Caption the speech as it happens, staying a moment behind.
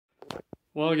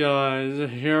Well guys,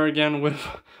 here again with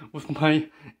my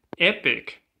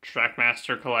epic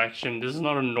trackmaster collection. This is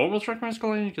not a normal trackmaster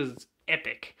collection because it's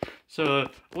epic. So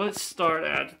let's start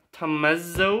at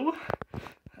Tommaso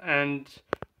and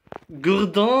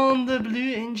Gourdon the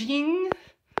blue engine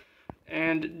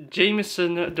and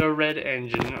Jameson the red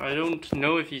engine. I don't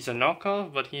know if he's a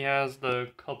knockoff, but he has the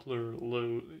coupler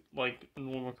like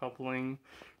normal coupling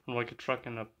from like a truck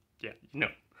and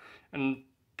and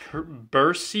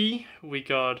Bercy, we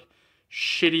got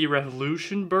Shitty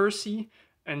Revolution Bercy,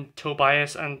 and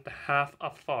Tobias and Half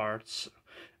a Farts.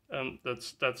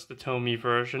 That's the Tommy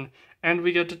version. And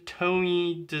we got the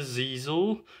Tony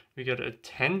DeZiesel. We got a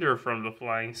Tender from the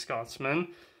Flying Scotsman.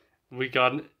 We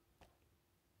got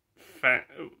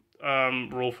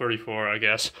Rule 34, I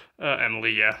guess.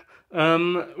 Emily, yeah.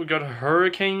 We got a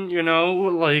hurricane,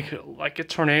 like a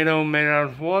tornado made out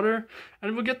of water,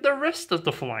 and we get the rest of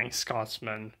the Flying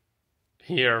Scotsman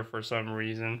here for some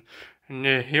reason. And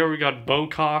here we got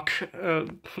Bocock,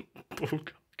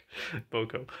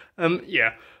 Boco.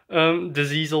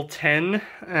 Diesel 10,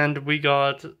 and we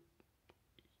got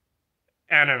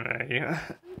Anime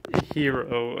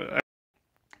Hero.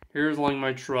 Here's like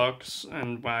my trucks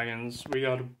and wagons. We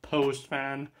got a Post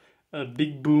fan, a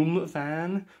Big Boom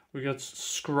fan, we got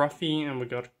Scruffy, and we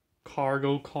got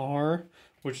Cargo Car,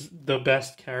 which is the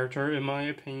best character in my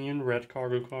opinion. Red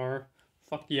Cargo Car.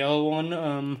 Fuck the yellow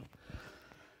one.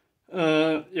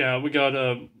 We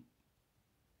got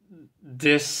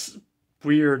this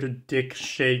weird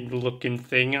dick-shaped looking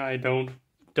thing.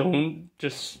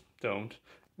 Just don't.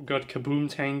 We got Kaboom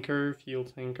Tanker, Fuel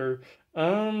Tanker.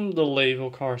 The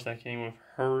Laval cars that came with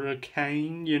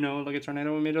Hurricane, like a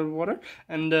tornado made out of water.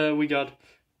 And we got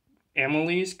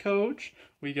Emily's coach.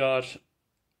 We got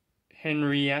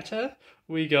Henrietta.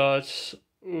 We got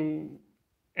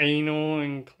Anal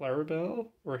and Clarabelle,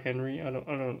 or Henry.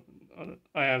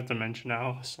 I have dementia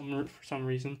now for some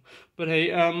reason. But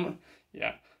hey,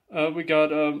 we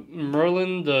got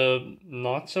Merlin the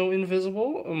not so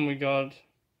invisible, and we got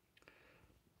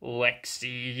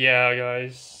Lexi. Yeah,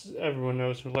 guys, everyone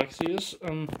knows who Lexi is.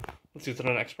 Let's get to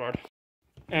the next part.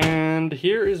 And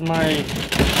here is my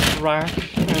track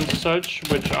and such,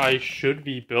 which I should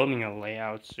be building a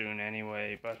layout soon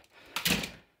anyway, but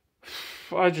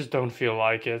I just don't feel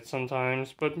like it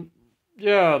sometimes. But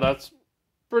yeah, that's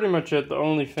pretty much it. The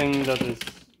only thing that is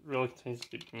really contains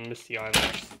the Misty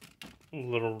Island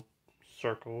little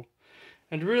circle.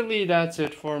 And really, that's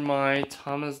it for my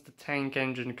Thomas the Tank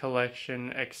Engine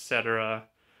collection, etc.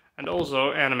 And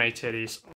also anime titties.